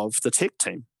outside of the tech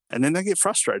team. And then they get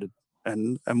frustrated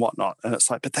and whatnot. And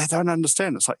it's like, but they don't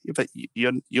understand. It's like, yeah, but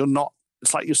you're not.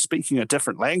 It's like you're speaking a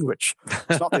different language.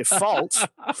 It's not their fault,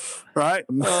 right?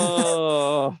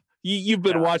 Oh, you've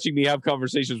been watching me have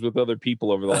conversations with other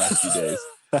people over the last few days.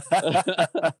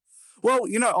 Well,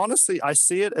 honestly, I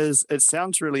see it as, it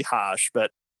sounds really harsh, but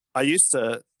I used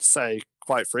to say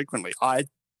quite frequently, I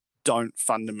don't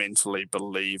fundamentally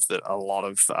believe that a lot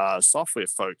of software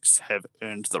folks have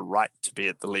earned the right to be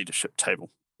at the leadership table.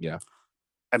 Yeah.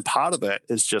 And part of that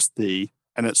is just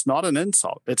and it's not an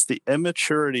insult, it's the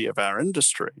immaturity of our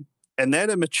industry. And that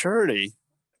immaturity,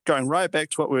 going right back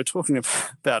to what we were talking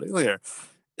about earlier,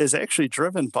 is actually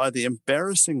driven by the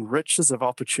embarrassing riches of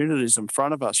opportunities in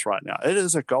front of us right now. It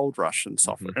is a gold rush in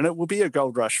software, and it will be a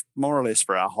gold rush more or less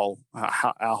for our whole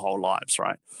lives,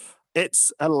 right?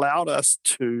 It's allowed us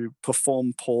to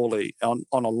perform poorly on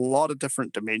a lot of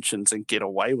different dimensions and get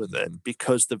away with it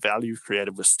because the value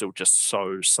created was still just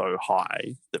so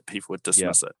high that people would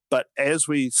dismiss it. But as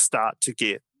we start to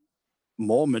get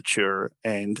more mature,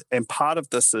 and part of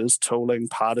this is tooling,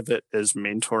 part of it is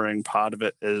mentoring, part of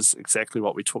it is exactly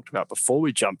what we talked about before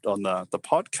we jumped on the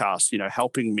podcast,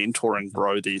 helping mentor and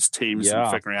grow these teams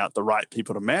and figuring out the right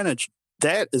people to manage.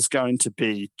 That is going to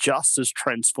be just as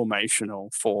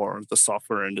transformational for the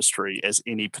software industry as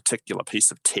any particular piece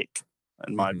of tech,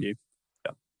 in my view.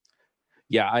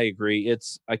 Yeah, I agree.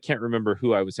 I can't remember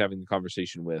who I was having the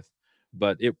conversation with,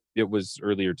 but it was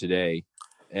earlier today.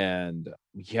 And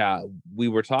we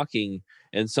were talking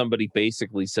and somebody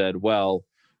basically said, well,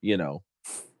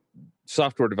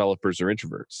 software developers are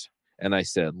introverts. And I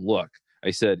said, look,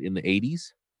 in the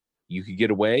 80s, you could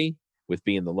get away with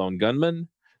being the lone gunman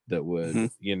that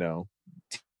would,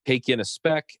 take in a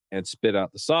spec and spit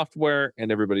out the software, and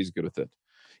everybody's good with it.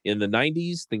 In the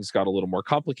 90s, things got a little more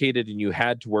complicated, and you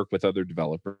had to work with other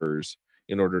developers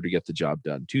in order to get the job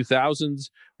done.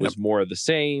 2000s was more of the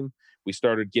same. We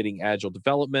started getting agile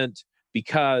development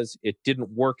because it didn't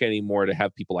work anymore to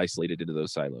have people isolated into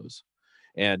those silos.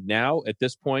 And now, at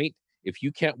this point, if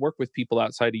you can't work with people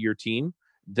outside of your team,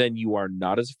 then you are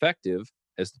not as effective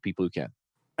as the people who can.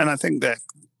 And I think that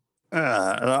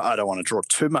I don't want to draw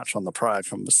too much on the prior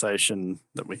conversation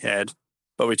that we had,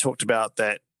 but we talked about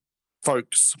that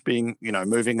folks being,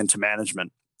 moving into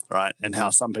management, right? And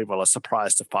how some people are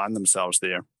surprised to find themselves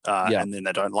there, and then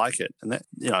they don't like it. And that,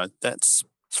 that's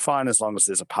fine as long as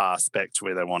there's a path back to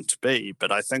where they want to be.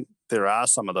 But I think there are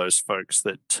some of those folks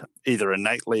that either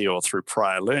innately or through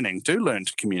prior learning do learn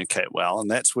to communicate well. And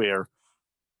that's where,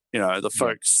 the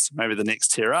folks, maybe the next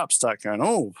tier up, start going,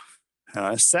 oh,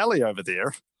 Sally over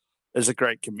there is a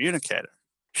great communicator.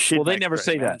 Well, they never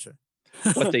say manager.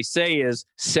 That. What they say is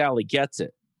Sally gets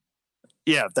it.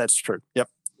 Yeah, that's true. Yep.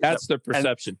 That's the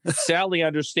perception. Sally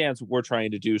understands what we're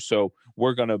trying to do, so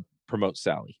we're going to promote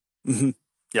Sally.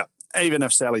 Yeah. Even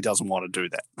if Sally doesn't want to do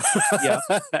that.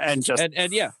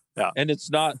 And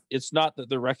it's not that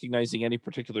they're recognizing any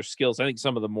particular skills. I think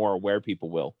some of the more aware people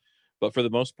will. But for the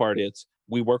most part, it's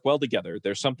we work well together.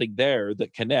 There's something there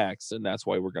that connects, and that's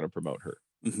why we're going to promote her.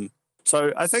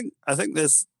 So I think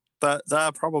there's that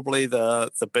are probably the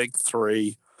big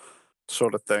three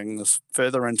sort of things: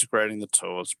 further integrating the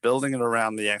tools, building it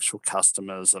around the actual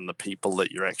customers and the people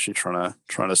that you're actually trying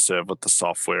to serve with the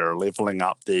software, leveling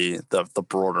up the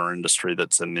broader industry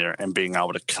that's in there, and being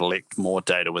able to collect more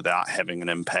data without having an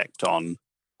impact on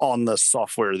the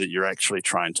software that you're actually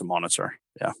trying to monitor.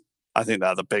 Yeah. I think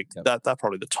they're the big, they're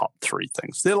probably the top three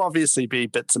things. There'll obviously be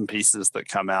bits and pieces that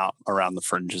come out around the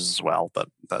fringes as well, but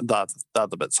they're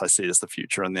the bits I see as the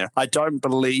future in there. I don't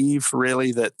believe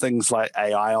really that things like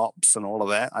AI ops and all of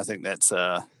that, I think that's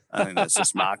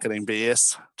just marketing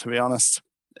BS, to be honest.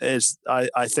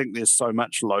 I think there's so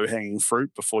much low-hanging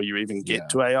fruit before you even get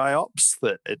to AI ops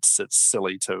that it's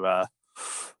silly to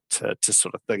to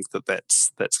sort of think that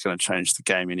that's going to change the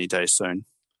game any day soon.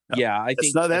 Yeah, I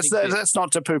think that's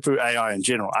not to poo-poo AI in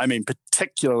general. I mean,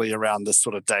 particularly around this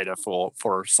sort of data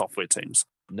for software teams.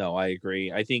 No, I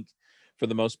agree. I think for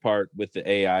the most part with the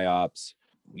AI ops,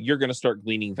 you're going to start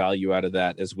gleaning value out of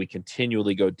that as we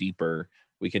continually go deeper.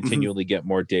 We continually get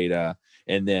more data,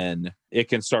 and then it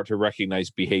can start to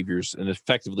recognize behaviors and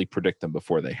effectively predict them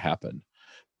before they happen.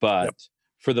 But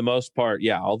for the most part,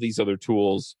 yeah, all these other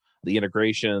tools, the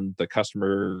integration, the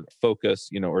customer focus,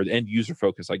 or the end user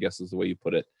focus, I guess is the way you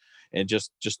put it, and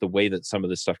just the way that some of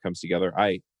this stuff comes together,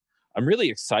 I'm really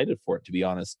excited for it, to be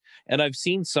honest. And I've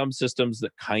seen some systems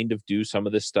that kind of do some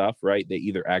of this stuff, right? They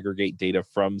either aggregate data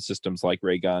from systems like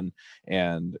Raygun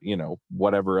and,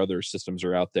 whatever other systems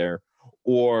are out there,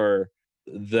 or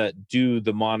that do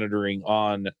the monitoring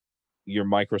on your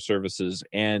microservices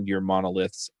and your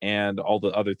monoliths and all the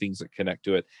other things that connect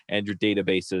to it and your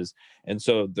databases. And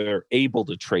so they're able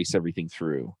to trace everything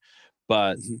through.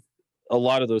 But a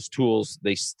lot of those tools,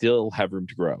 they still have room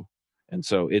to grow. And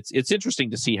so it's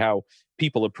interesting to see how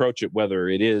people approach it, whether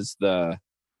it is the,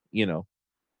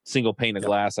 single pane of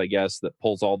glass, I guess, that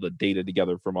pulls all the data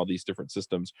together from all these different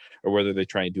systems, or whether they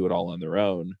try and do it all on their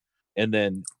own. And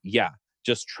then,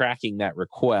 just tracking that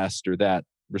request or that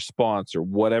response or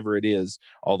whatever it is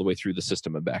all the way through the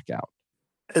system and back out.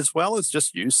 As well as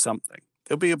just use something.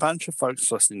 There'll be a bunch of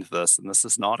folks listening to this, and this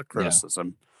is not a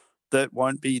criticism, that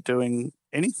won't be doing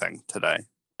anything today.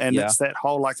 And it's that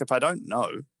whole, like, if I don't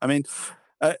know, I mean,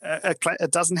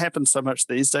 it doesn't happen so much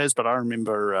these days, but I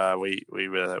remember I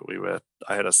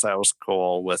had a sales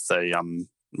call with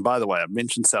by the way, I've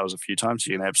mentioned sales a few times.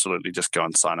 You can absolutely just go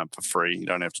and sign up for free. You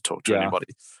don't have to talk to anybody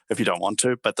if you don't want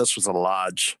to. But this was a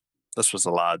large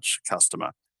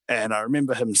customer. And I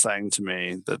remember him saying to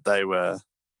me that they were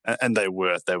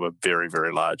very,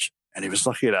 very large. And he was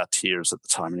looking at our tiers at the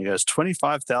time, and he goes,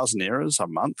 25,000 errors a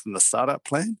month in the startup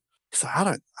plan. So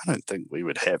I don't think we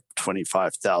would have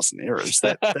 25,000 errors.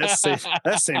 That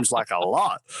seems like a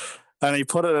lot. And he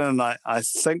put it in, I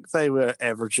think they were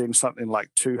averaging something like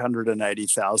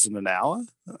 280,000 an hour,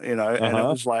 and it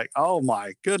was like, oh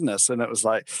my goodness. And it was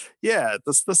like,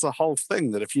 this is a whole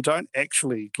thing that if you don't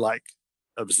actually like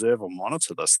observe or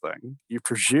monitor this thing, you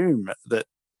presume that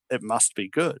it must be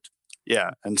good.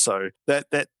 Yeah. And so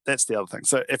that's the other thing.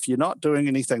 So if you're not doing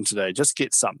anything today, just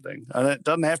get something. And it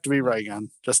doesn't have to be Raygun.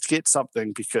 Just get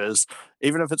something, because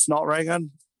even if it's not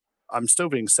Raygun, I'm still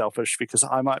being selfish because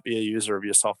I might be a user of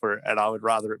your software and I would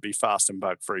rather it be fast and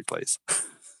bug free, please.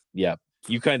 Yeah.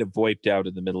 You kind of wiped out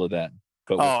in the middle of that,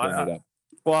 but we'll clean it up.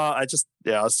 Well, I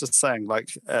was just saying, like,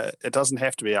 it doesn't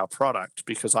have to be our product,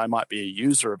 because I might be a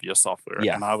user of your software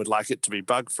and I would like it to be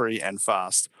bug free and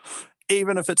fast,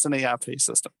 even if it's an ERP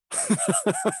system.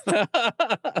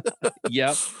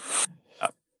 Yep.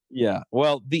 Yeah.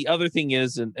 Well, the other thing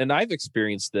is, and I've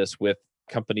experienced this with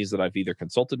companies that I've either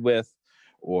consulted with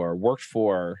or worked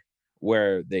for,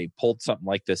 where they pulled something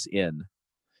like this in,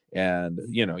 and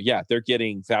they're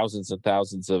getting thousands and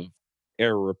thousands of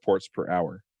error reports per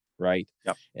hour, right?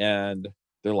 Yep. And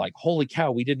they're like, holy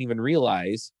cow, we didn't even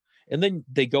realize. And then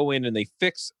they go in and they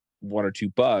fix one or two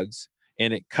bugs,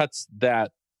 and it cuts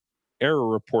that error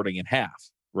reporting in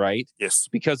half, right? Yes.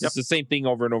 Because it's the same thing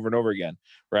over and over and over again,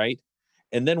 right?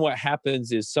 And then what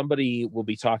happens is somebody will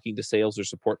be talking to sales or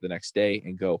support the next day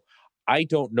and go, I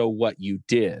don't know what you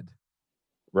did,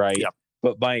 right? Yep.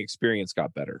 But my experience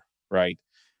got better, right?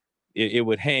 It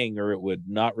would hang, or it would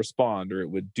not respond, or it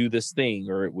would do this thing,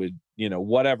 or it would,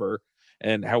 whatever.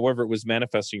 And however it was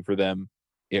manifesting for them,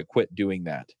 it quit doing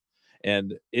that.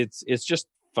 And it's just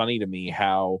funny to me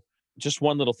how just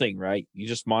one little thing, right? You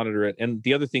just monitor it. And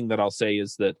the other thing that I'll say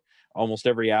is that almost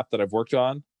every app that I've worked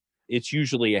on, it's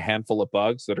usually a handful of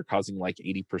bugs that are causing like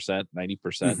 80%,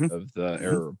 90% of the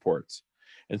error reports.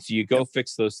 And so you go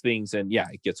fix those things, and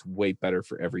it gets way better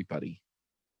for everybody.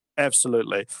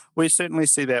 Absolutely. We certainly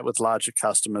see that with larger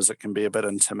customers. It can be a bit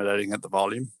intimidating at the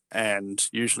volume. And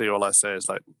usually all I say is,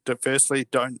 like, firstly,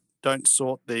 don't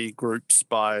sort the groups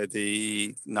by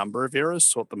the number of errors,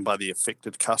 sort them by the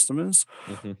affected customers.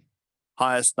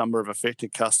 Highest number of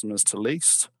affected customers to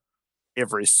least.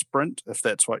 Every sprint, if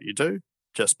that's what you do,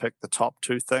 just pick the top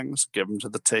two things, give them to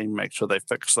the team, make sure they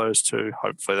fix those two.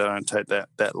 Hopefully they don't take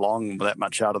that long, that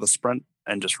much out of the sprint,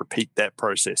 and just repeat that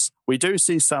process. We do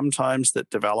see sometimes that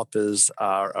developers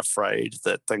are afraid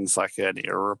that things like an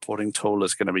error reporting tool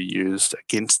is going to be used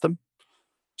against them.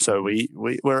 So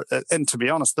we're, and to be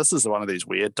honest, this is one of these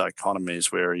weird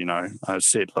dichotomies where, I've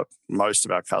said, look, most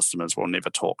of our customers will never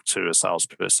talk to a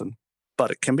salesperson. But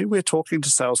it can be where talking to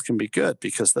sales can be good,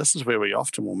 because this is where we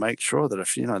often will make sure that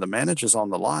if, the manager's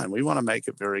on the line, we want to make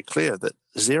it very clear that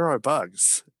 0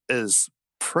 bugs is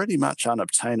pretty much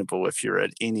unobtainable if you're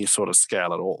at any sort of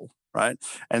scale at all, right?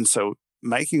 And so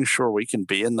making sure we can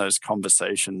be in those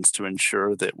conversations to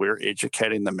ensure that we're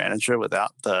educating the manager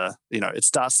without it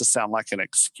starts to sound like an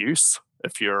excuse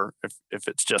if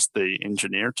it's just the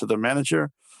engineer to the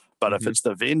manager. But if it's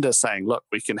the vendor saying, look,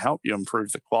 we can help you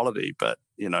improve the quality, but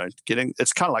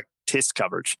it's kind of like test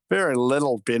coverage. Very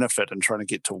little benefit in trying to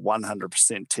get to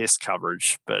 100% test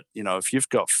coverage. But if you've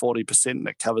got 40%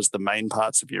 that covers the main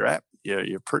parts of your app,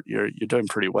 you're doing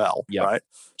pretty well, right?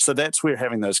 So that's where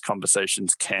having those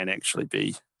conversations can actually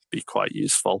be quite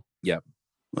useful.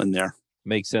 In there.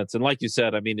 Makes sense. And like you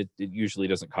said, I mean, it usually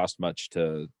doesn't cost much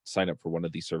to sign up for one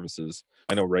of these services.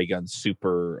 I know Raygun's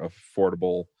super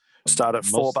affordable. Start at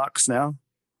 $4 now.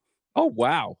 Oh,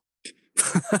 wow.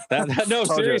 No,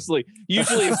 seriously.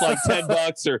 Usually it's like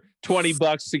 $10 or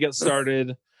 $20 to get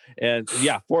started. And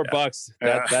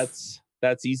 $4.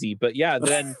 That's easy. But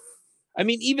then, I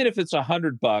mean, even if it's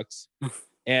 $100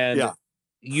 and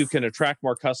you can attract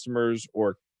more customers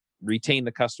or retain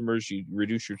the customers, you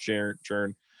reduce your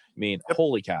churn. I mean,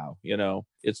 holy cow,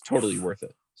 it's totally worth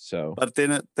it. So, but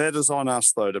then that is on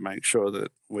us, though, to make sure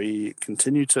that we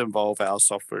continue to evolve our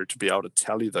software to be able to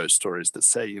tell you those stories that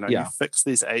say, you fix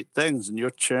these 8 things and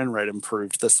your churn rate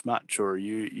improved this much, or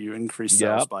you increased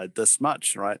sales by this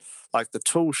much, right? Like the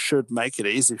tool should make it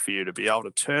easy for you to be able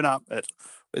to turn up at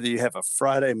whether you have a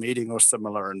Friday meeting or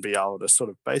similar and be able to sort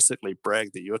of basically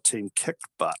brag that your team kicked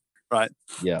butt, right?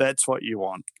 Yeah. That's what you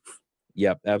want.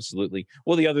 Yep, absolutely.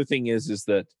 Well, the other thing is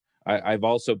that I've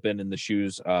also been in the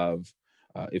shoes of,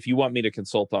 if you want me to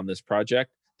consult on this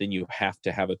project, then you have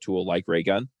to have a tool like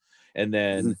Raygun. And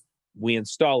then we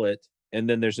install it, and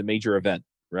then there's a major event,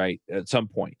 right? At some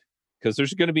point, because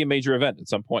there's going to be a major event at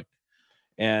some point.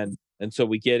 And so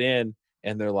we get in,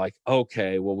 and they're like,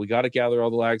 okay, well, we got to gather all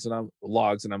the logs.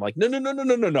 And I'm like,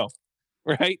 no.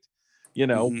 Right.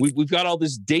 We've got all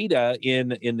this data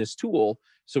in this tool.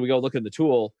 So we go look in the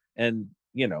tool and,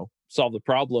 solve the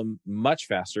problem much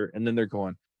faster. And then they're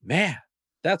going, man,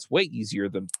 that's way easier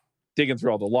than digging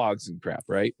through all the logs and crap,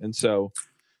 right? And so,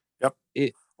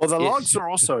 the logs are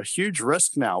also a huge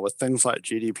risk now with things like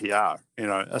GDPR.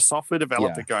 A software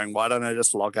developer going, why don't I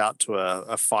just log out to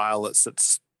a file that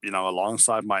sits,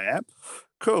 alongside my app?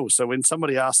 Cool. So when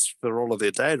somebody asks for all of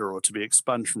their data or to be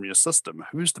expunged from your system,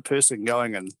 who's the person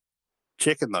going and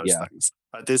checking those things?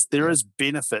 There is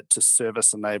benefit to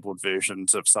service-enabled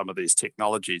versions of some of these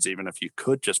technologies, even if you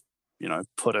could just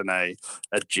put in a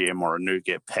gem or a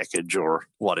NuGet package or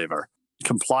whatever.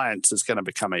 Compliance is going to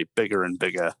become a bigger and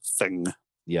bigger thing.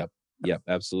 Yep,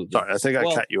 absolutely. Sorry, I think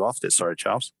I cut you off there. Sorry,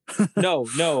 Charles. No,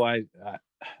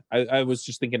 I was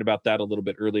just thinking about that a little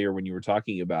bit earlier when you were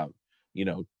talking about,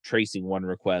 tracing one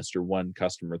request or one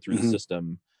customer through the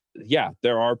system. Yeah,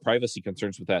 there are privacy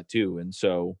concerns with that too. And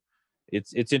so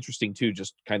it's interesting too,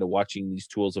 just kind of watching these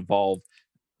tools evolve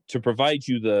to provide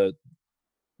you the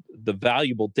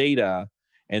valuable data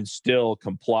and still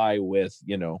comply with,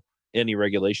 any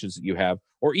regulations that you have,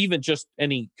 or even just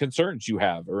any concerns you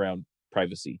have around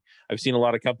privacy. I've seen a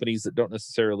lot of companies that don't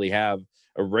necessarily have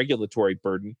a regulatory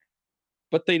burden,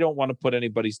 but they don't want to put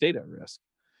anybody's data at risk.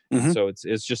 So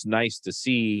it's just nice to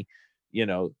see,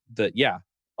 that,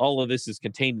 all of this is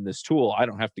contained in this tool. I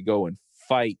don't have to go and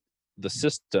fight the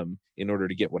system in order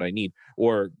to get what I need,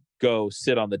 or go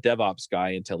sit on the DevOps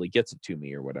guy until he gets it to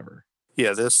me or whatever.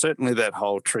 Yeah, there's certainly that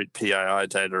whole treat PII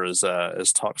data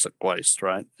as toxic waste,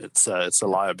 right? It's a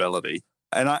liability.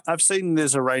 And I've seen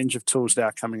there's a range of tools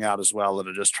now coming out as well that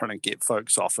are just trying to get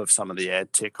folks off of some of the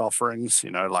ad tech offerings,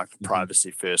 like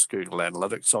privacy first Google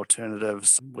Analytics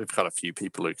alternatives. We've got a few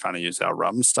people who kind of use our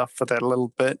RUM stuff for that a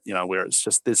little bit, where it's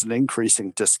just there's an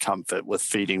increasing discomfort with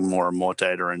feeding more and more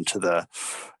data into the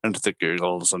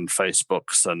Googles and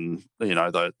Facebooks and,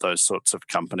 those sorts of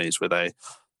companies where they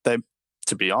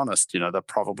to be honest, they're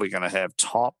probably going to have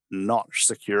top-notch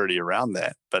security around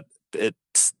that, but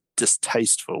it's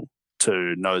distasteful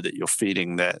to know that you're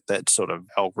feeding that sort of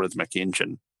algorithmic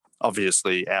engine.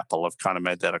 Obviously, Apple have kind of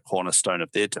made that a cornerstone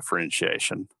of their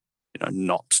differentiation,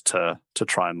 not to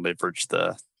try and leverage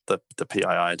the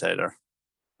PII data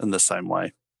in the same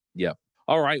way. Yep.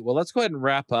 All right. Well, let's go ahead and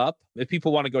wrap up. If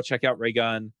people want to go check out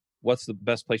Raygun, what's the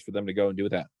best place for them to go and do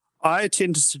that? I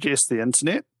tend to suggest the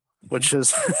internet, which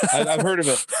is... I've heard of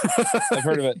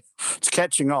it. It's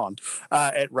catching on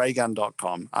at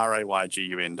raygun.com,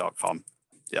 raygun.com.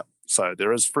 Yep. So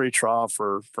there is free trial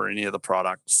for any of the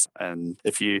products. And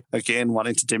if you, again,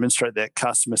 wanting to demonstrate that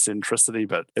customer centricity,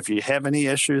 but if you have any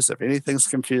issues, if anything's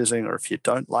confusing, or if you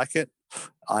don't like it,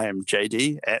 I am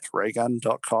JD at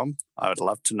raygun.com. I would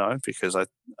love to know, because I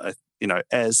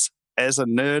as a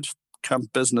nerd come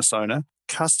business owner,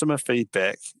 customer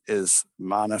feedback is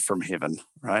manna from heaven,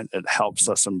 right? It helps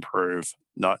us improve.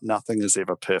 Nothing is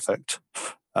ever perfect.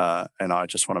 And I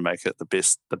just want to make it the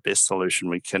best solution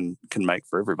we can make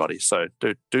for everybody. So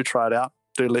do try it out.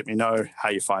 Do let me know how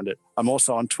you find it. I'm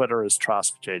also on Twitter as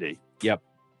TraskJD. Yep.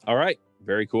 All right.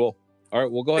 Very cool. All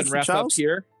right. We'll go ahead and wrap up Charles.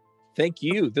 here. Thank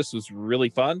you. This was really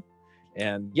fun.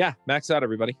 And yeah, max out,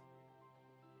 everybody.